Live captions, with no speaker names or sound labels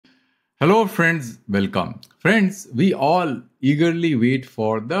Hello friends, welcome. Friends, we all eagerly wait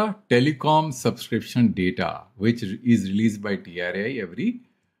for the telecom subscription data which is released by TRAI every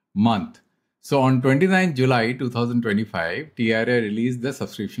month. So on 29th July 2025, TRAI released the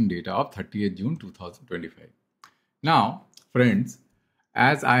subscription data of 30th June 2025. Now, friends,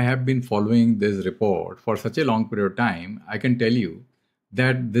 as I have been following this report for such a long period of time, I can tell you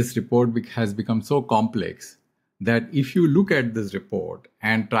that this report has become so complex that if you look at this report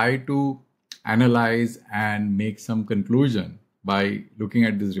and try to analyze and make some conclusion by looking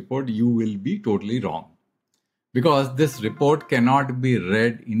at this report, you will be totally wrong. Because this report cannot be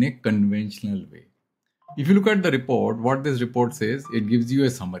read in a conventional way. If you look at the report, what this report says, it gives you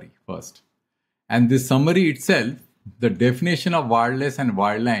a summary first. And this summary itself, the definition of wireless and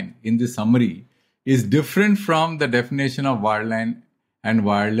wireline in this summary is different from the definition of wireline and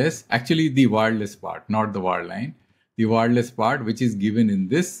wireless, actually the wireless part, not the wireline, the wireless part which is given in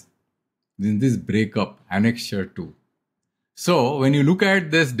this breakup, annexure 2. So when you look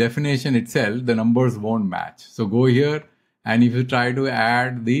at this definition itself, the numbers won't match. So go here and if you try to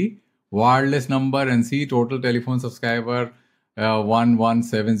add the wireless number and see total telephone subscriber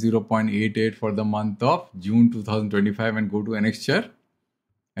 1170.88 for the month of June 2025 and go to annexure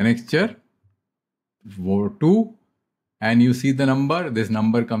 2 and you see the number, this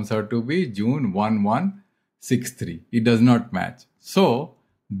number comes out to be June 1163. It does not match. So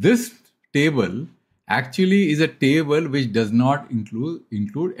this table actually is a table which does not include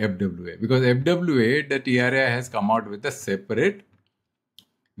FWA, because FWA, the TRAI has come out with a separate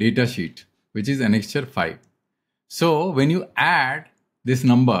data sheet which is annexure 5. So when you add this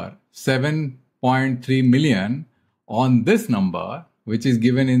number 7.3 million on this number which is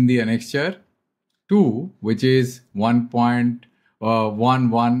given in the annexure 2, which is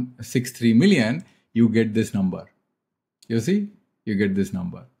 1.1163 million, you get this number. You see, you get this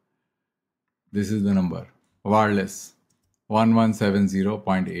number. This is the number, wireless,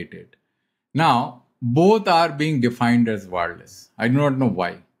 1170.88. Now, both are being defined as wireless. I do not know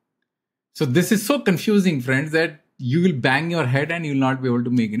why. So this is so confusing, friends, that you will bang your head and you will not be able to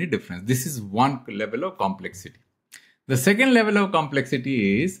make any difference. This is one level of complexity. The second level of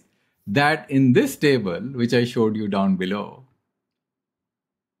complexity is that in this table, which I showed you down below,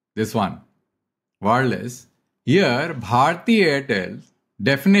 this one, wireless, here Bharti Airtel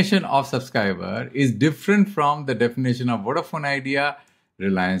definition of subscriber is different from the definition of Vodafone Idea,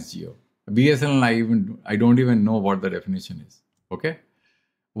 Reliance Jio. BSNL, I don't even know what the definition is. Okay.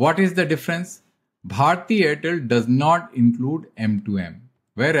 What is the difference? Bharti Airtel does not include M2M,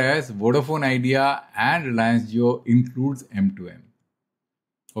 whereas Vodafone Idea and Reliance Jio includes M2M.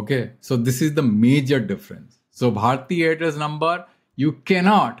 Okay. So this is the major difference. So Bharti Airtel's number you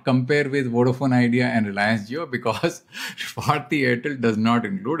cannot compare with Vodafone Idea and Reliance Jio because Bharti Airtel does not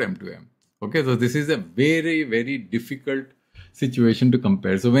include M2M. Okay, so this is a very, very difficult situation to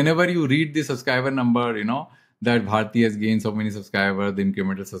compare. So whenever you read the subscriber number, you know, that Bharti has gained so many subscribers, the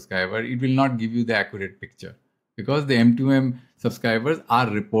incremental subscriber, it will not give you the accurate picture because the M2M subscribers are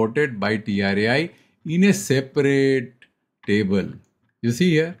reported by TRAI in a separate table. You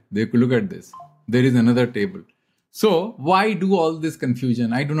see here, they could look at this. There is another table. So why do all this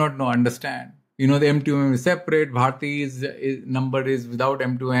confusion? I do not know, understand. You know, the M2M is separate, Bharti's number is without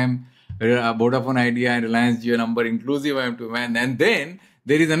M2M, Vodafone Idea and Reliance Jio number inclusive of M2M. And then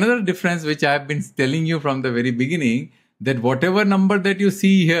there is another difference which I have been telling you from the very beginning, that whatever number that you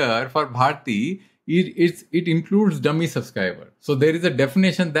see here for Bharti, it includes dummy subscriber. So there is a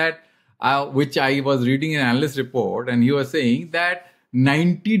definition that which I was reading in an analyst report, and he was saying that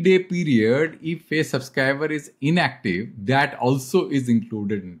 90-day period, if a subscriber is inactive, that also is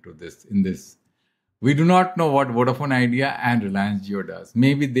included into this. In this, we do not know what Vodafone Idea and Reliance Jio does.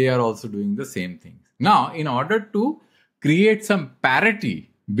 Maybe they are also doing the same thing. Now, in order to create some parity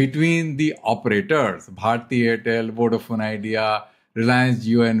between the operators, Bharti Airtel, Vodafone Idea, Reliance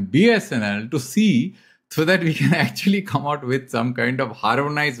Jio and BSNL, to see so that we can actually come out with some kind of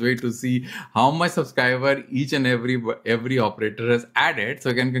harmonized way to see how much subscriber each and every operator has added,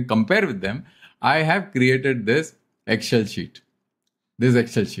 so I can compare with them. I have created this Excel sheet.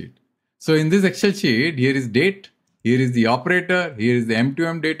 So in this Excel sheet, here is date, here is the operator, here is the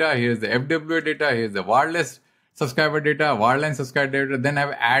M2M data, here is the FWA data, here is the wireless subscriber data, wireline subscriber data. Then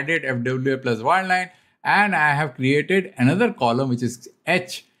I've added FWA plus wireline, and I have created another column which is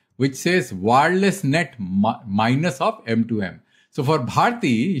H, which says wireless net minus of M2M. So for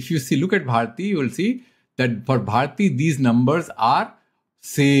Bharti, if you look at Bharti, you will see that for Bharti, these numbers are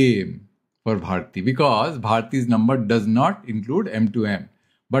same for Bharti because Bharti's number does not include M2M.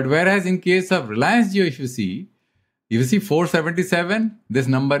 But whereas in case of Reliance Jio, if you see, If you see 477, this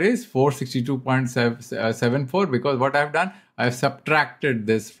number is 462.74 because what I've done, I've subtracted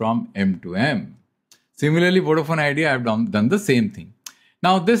this from M2M. Similarly, Vodafone Idea, I've done the same thing.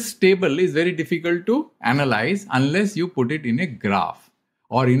 Now, this table is very difficult to analyze unless you put it in a graph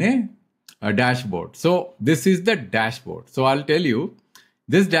or in a dashboard. So, this is the dashboard. So, I'll tell you,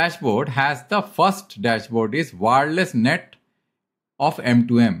 this dashboard has the first dashboard is wireless net of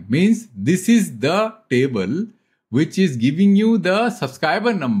M2M. Means this is the table which is giving you the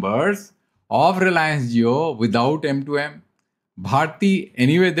subscriber numbers of Reliance Jio without M2M. Bharti,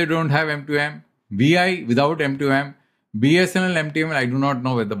 anyway, they don't have M2M. VI without M2M. BSNL, M2M, I do not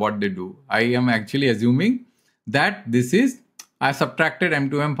know what they do. I am actually assuming that this is, I subtracted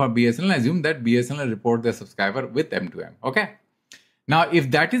M2M for BSNL, assume that BSNL report their subscriber with M2M. Okay. Now,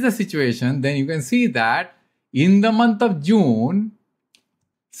 if that is the situation, then you can see that in the month of June,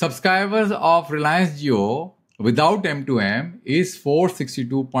 subscribers of Reliance Jio without M2M is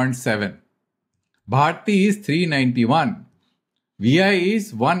 462.7. Bharti is 391. VI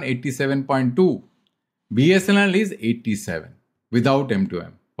is 187.2. BSNL is 87 without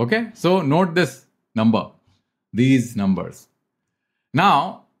M2M. Okay. So note this number, these numbers.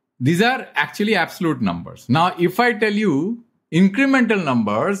 Now, these are actually absolute numbers. Now, if I tell you incremental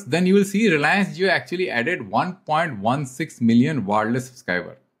numbers, then you will see Reliance Jio actually added 1.16 million wireless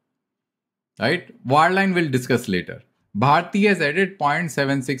subscribers. Right? Wireline will discuss later. Bharti has added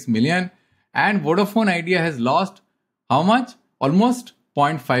 0.76 million and Vodafone Idea has lost how much? Almost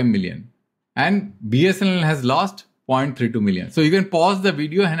 0.5 million. And BSNL has lost 0.32 million. So you can pause the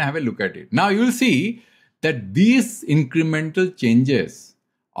video and have a look at it. Now you will see that these incremental changes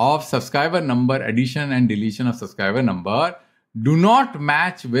of subscriber number, addition and deletion of subscriber number do not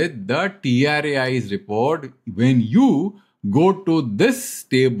match with the TRAI's report when you go to this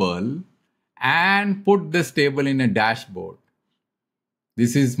table and put this table in a dashboard.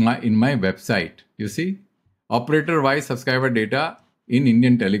 This is in my website. You see, operator-wise subscriber data in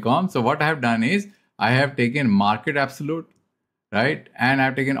Indian Telecom. So what I have done is I have taken market absolute, right? And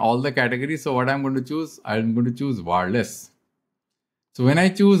I've taken all the categories. So what I'm going to choose, I'm going to choose wireless. So when I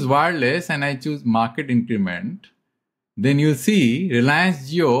choose wireless and I choose market increment, then you see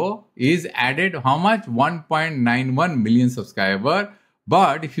Reliance Jio is added how much? 1.91 million subscriber.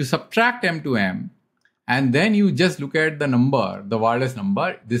 But if you subtract M2M and then you just look at the number, the wireless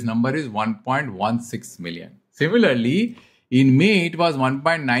number, this number is 1.16 million. Similarly, in May it was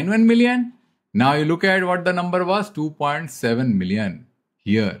 1.91 million. Now you look at what the number was, 2.7 million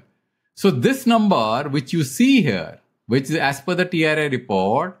here. So this number which you see here, which is as per the TRAI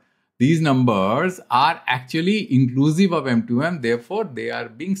report, these numbers are actually inclusive of M2M. Therefore, they are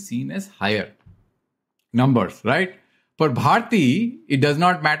being seen as higher numbers, right? For Bharti, it does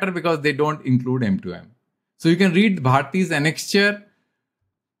not matter because they don't include M2M. So you can read Bharti's annexure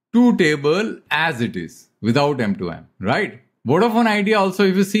to table as it is without M2M, right? Vodafone Idea also,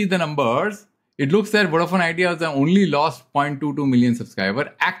 if you see the numbers, it looks that Vodafone Idea has only lost 0.22 million subscribers.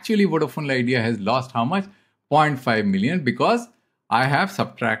 Actually, Vodafone Idea has lost how much? 0.5 million because I have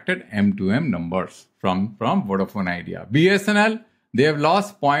subtracted M2M numbers from Vodafone Idea. BSNL, they have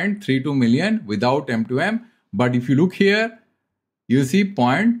lost 0.32 million without M2M. But if you look here, you see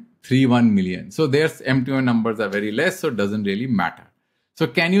 0.31 million. So their M2M numbers are very less, so it doesn't really matter. So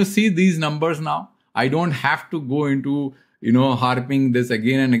can you see these numbers now? I don't have to go into, harping this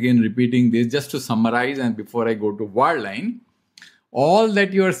again and again, repeating this just to summarize. And before I go to Wireline, all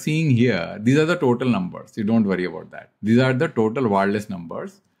that you are seeing here, these are the total numbers. You don't worry about that. These are the total wireless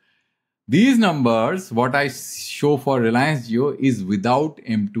numbers. These numbers, what I show for Reliance Jio is without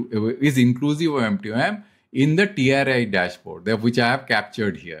M2, is inclusive of M2M. In the TRAI dashboard, which I have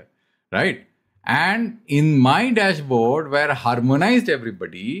captured here, right? And in my dashboard where I harmonized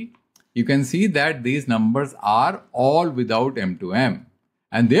everybody, you can see that these numbers are all without M2M.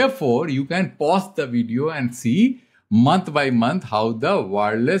 And therefore, you can pause the video and see month by month how the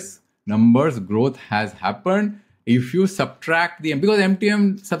wireless numbers growth has happened if you subtract because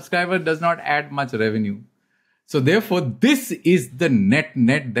M2M subscriber does not add much revenue. So therefore, this is the net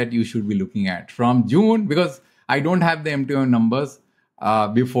that you should be looking at from June, because I don't have the M2M numbers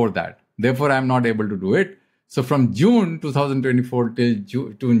before that. Therefore, I'm not able to do it. So from June 2024 till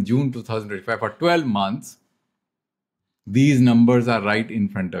June 2025 for 12 months, these numbers are right in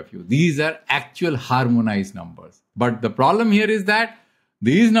front of you. These are actual harmonized numbers. But the problem here is that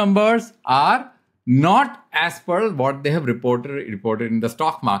these numbers are not as per what they have reported in the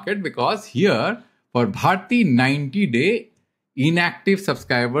stock market, because here for Bharti 90-day inactive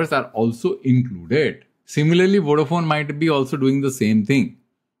subscribers are also included. Similarly, Vodafone might be also doing the same thing,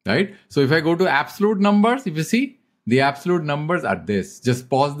 right? So if I go to absolute numbers, if you see, the absolute numbers are this. Just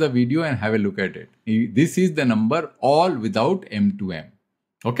pause the video and have a look at it. This is the number all without M2M.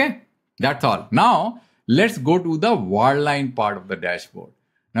 Okay, that's all. Now, let's go to the Wireline part of the dashboard.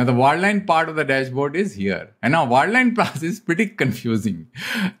 Now, the Wireline part of the dashboard is here. And now, Wireline Plus is pretty confusing.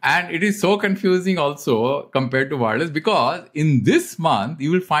 And it is so confusing also compared to wireless because in this month, you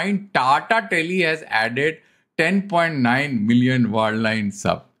will find Tata Tele has added 10.9 million Wireline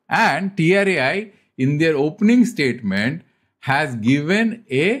sub. And TRAI, in their opening statement, has given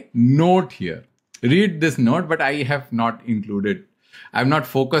a note here. Read this note, but I have not included. I'm not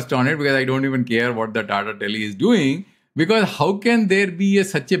focused on it because I don't even care what the Tata Tele is doing. Because how can there be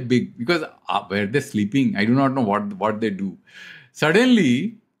such a big, because where they're sleeping, I do not know what they do.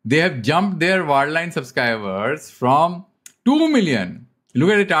 Suddenly, they have jumped their Wireline subscribers from 2 million. Look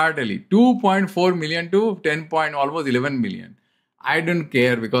at the Tata Tele, 2.4 million to almost 11 million. I don't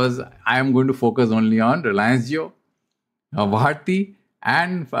care because I am going to focus only on Reliance Jio, Bharti,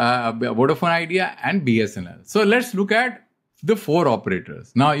 and Vodafone Idea and BSNL. So let's look at the 4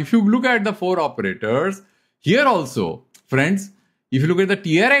 operators. Now, if you look at the 4 operators, here also, friends, if you look at the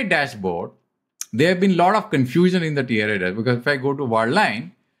TRAI dashboard, there have been a lot of confusion in the TRAI dashboard because if I go to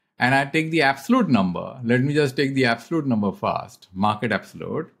Wireline and I take the absolute number, let me just take the absolute number first, market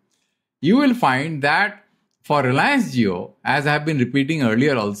absolute, you will find that for Reliance Jio, as I have been repeating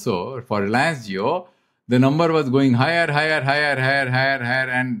earlier also, for Reliance Jio, the number was going higher,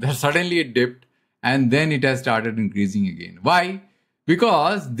 and suddenly it dipped and then it has started increasing again. Why?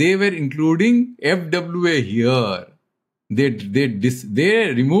 Because they were including FWA here. They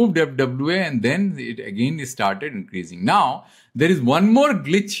removed FWA and then it again started increasing. Now, there is one more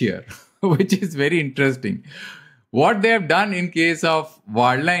glitch here, which is very interesting. What they have done in case of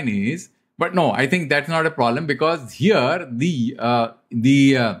Wireline is, but no, I think that's not a problem because here the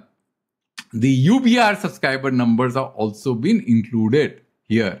UBR subscriber numbers have also been included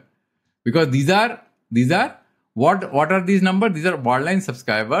here because these are what are these numbers? These are Wireline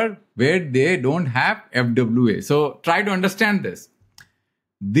subscribers where they don't have FWA. So try to understand this.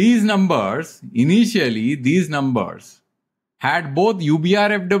 These numbers, initially these numbers had both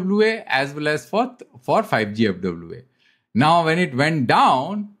UBR FWA as well as for 5G FWA. Now when it went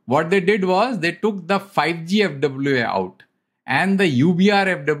down, what they did was they took the 5G FWA out and the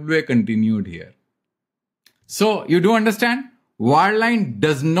UBR FWA continued here. So you do understand? Wireline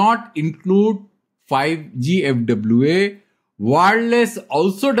does not include 5G FWA. Wireless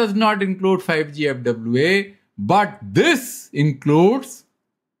also does not include 5G FWA, but this includes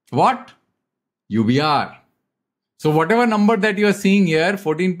what? UBR. So whatever number that you are seeing here,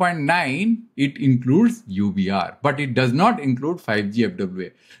 14.9, it includes UBR, but it does not include 5G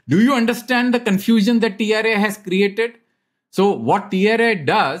FWA. Do you understand the confusion that TRAI has created? So what TRAI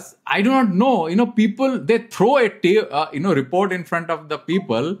does, I do not know. People, they throw a report in front of the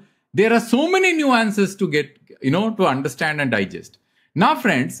people. There are so many nuances to get, to understand and digest. Now,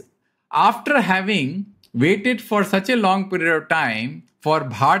 friends, after having waited for such a long period of time for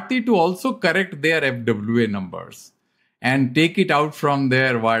Bharti to also correct their FWA numbers and take it out from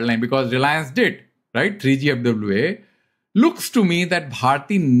their Wireline, because Reliance did, right? 3G FWA, looks to me that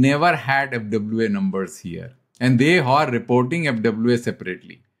Bharti never had FWA numbers here. And they are reporting FWA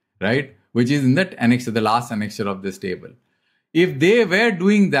separately, right? Which is in that annexure, the last annexure of this table. If they were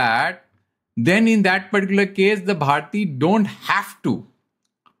doing that, then in that particular case, the Bharti don't have to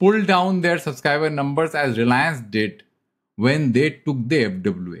pull down their subscriber numbers as Reliance did when they took the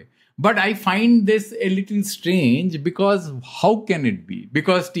FWA. But I find this a little strange because how can it be?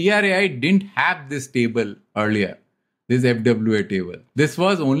 Because TRAI didn't have this table earlier, this FWA table. This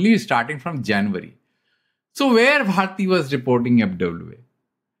was only starting from January. So where Bharti was reporting FWA?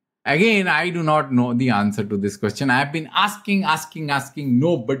 Again, I do not know the answer to this question. I have been asking.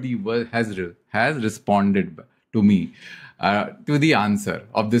 Nobody has responded to me to the answer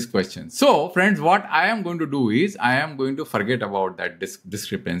of this question. So, friends, what I am going to do is I am going to forget about that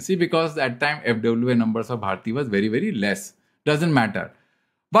discrepancy because at that time FWA numbers of Bharti was very, very less. Doesn't matter.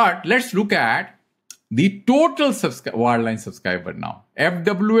 But let's look at the total Wireline subscriber now.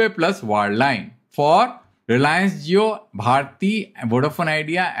 FWA plus Wireline for Reliance Jio, Bharti, Vodafone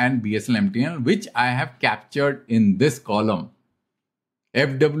Idea and BSNL M2M, which I have captured in this column.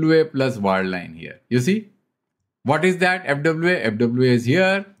 FWA plus Wireline here. You see? What is that? FWA? FWA is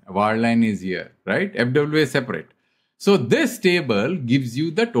here. Wireline is here, right? FWA is separate. So this table gives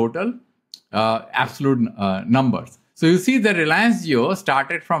you the total absolute numbers. So you see the Reliance Jio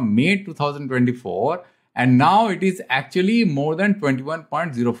started from May 2024 and now it is actually more than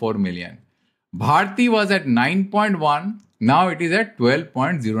 21.04 million. Bharti was at 9.1, now it is at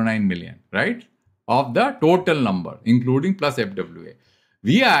 12.09 million, right? of the total number, including plus FWA.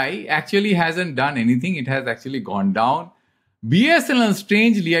 VI actually hasn't done anything. It has actually gone down. BSNL,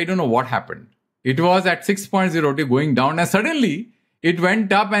 strangely, I don't know what happened. It was at 6.02 going down, and suddenly it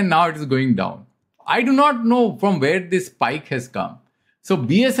went up and now it is going down. I do not know from where this spike has come. So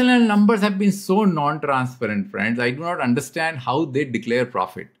BSNL numbers have been so non-transparent, friends. I do not understand how they declare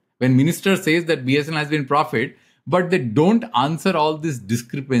profit. When minister says that BSNL has been profit, but they don't answer all these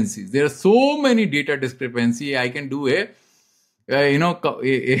discrepancies. There are so many data discrepancy. I can do a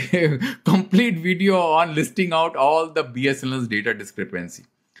complete video on listing out all the BSNL's data discrepancy.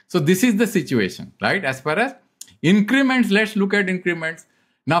 So this is the situation, right? As far as increments, let's look at increments.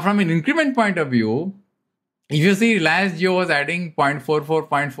 Now, from an increment point of view, if you see Reliance Jio was adding 0.44,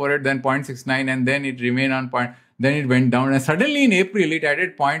 0.48, then 0.69, and then it remained on point, then it went down. And suddenly in April, it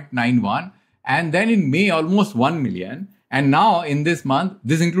added 0.91. And then in May, almost 1 million. And now in this month,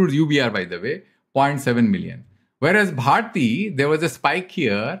 this includes UBR, by the way, 0.7 million. Whereas Bharti, there was a spike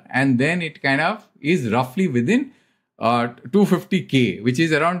here, and then it kind of is roughly within 250K, which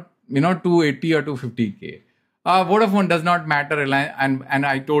is around 280 or 250K. Vodafone does not matter, and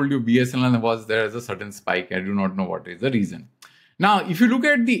I told you BSNL there is a certain spike. I do not know what is the reason. Now, if you look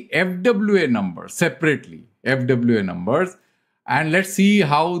at the FWA numbers separately, FWA numbers, and let's see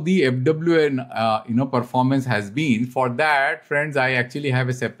how the FWA performance has been. For that, friends, I actually have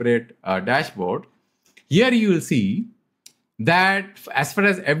a separate dashboard. Here you will see that as far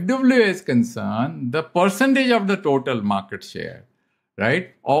as FWA is concerned, the percentage of the total market share,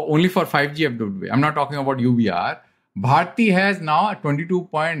 right? Or only for 5G FWA. I'm not talking about UBR. Bharti has now a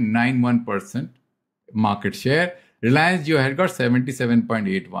 22.91% market share. Reliance Jio has got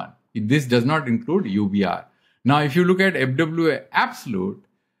 77.81. This does not include UBR. Now, if you look at FWA absolute,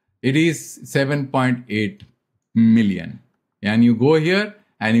 it is 7.8 million. And you go here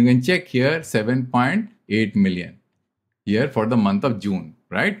and you can check here 7.8 million here for the month of June,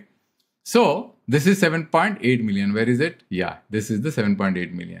 right? So this is 7.8 million. Where is it? Yeah, this is the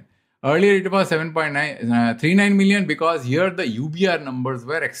 7.8 million. Earlier it was 7.39 million because here the UBR numbers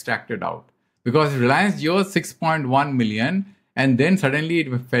were extracted out. Because Reliance Jio 6.1 million and then suddenly it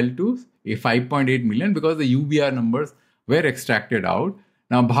fell to a 5.8 million because the UBR numbers were extracted out.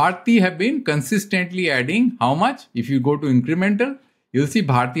 Now Bharti have been consistently adding how much? If you go to incremental, you'll see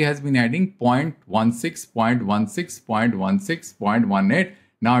Bharti has been adding 0.16, 0.16, 0.16, 0.18.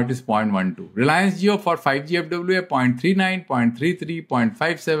 Now it is 0.12. Reliance Jio for 5G FWA 0.39, 0.33,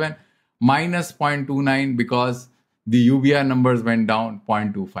 0.57, minus 0.29 because the UBR numbers went down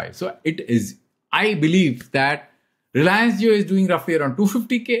 0.25. So it is, I believe that Reliance Jio is doing roughly around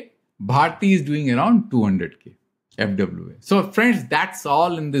 250K. Bharti is doing around 200K FWA. So friends, that's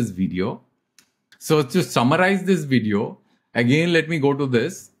all in this video. So to summarize this video, again, let me go to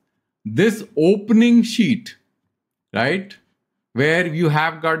this opening sheet, right? Where you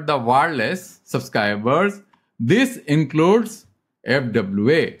have got the wireless subscribers. This includes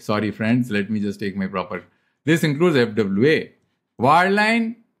FWA. Sorry, friends, let me just take my proper. This includes FWA.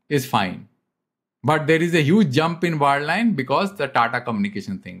 Wireline is fine. But there is a huge jump in Wireline because the Tata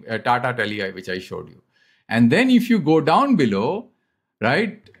communication thing, Tata Tele, which I showed you. And then if you go down below,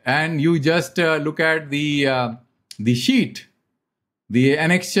 right, and you just look at the sheet, the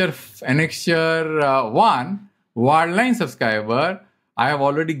annexure 1, Wireline subscriber, I have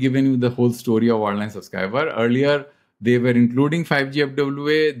already given you the whole story of Wireline subscriber. Earlier, they were including 5G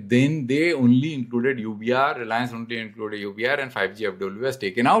FWA, then they only included UBR, Reliance only included UBR, and 5G FWA was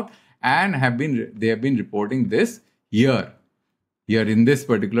taken out, and they have been reporting this here in this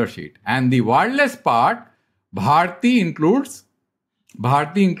particular sheet. And the wireless part, Bharti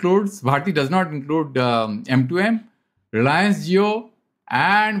does not include M2M, Reliance Jio,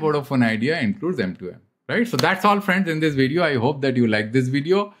 and Vodafone Idea includes M2M. Right? So that's all, friends, in this video. I hope that you like this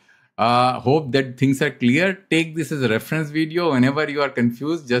video. Hope that things are clear. Take this as a reference video. Whenever you are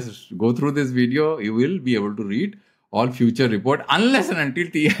confused, just go through this video. You will be able to read all future report, unless and until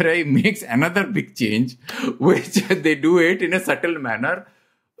TRAI makes another big change, which they do it in a subtle manner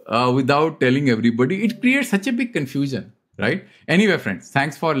without telling everybody. It creates such a big confusion, right? Anyway, friends,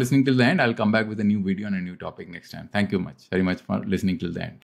 thanks for listening till the end. I'll come back with a new video on a new topic next time. Thank you very much for listening till the end.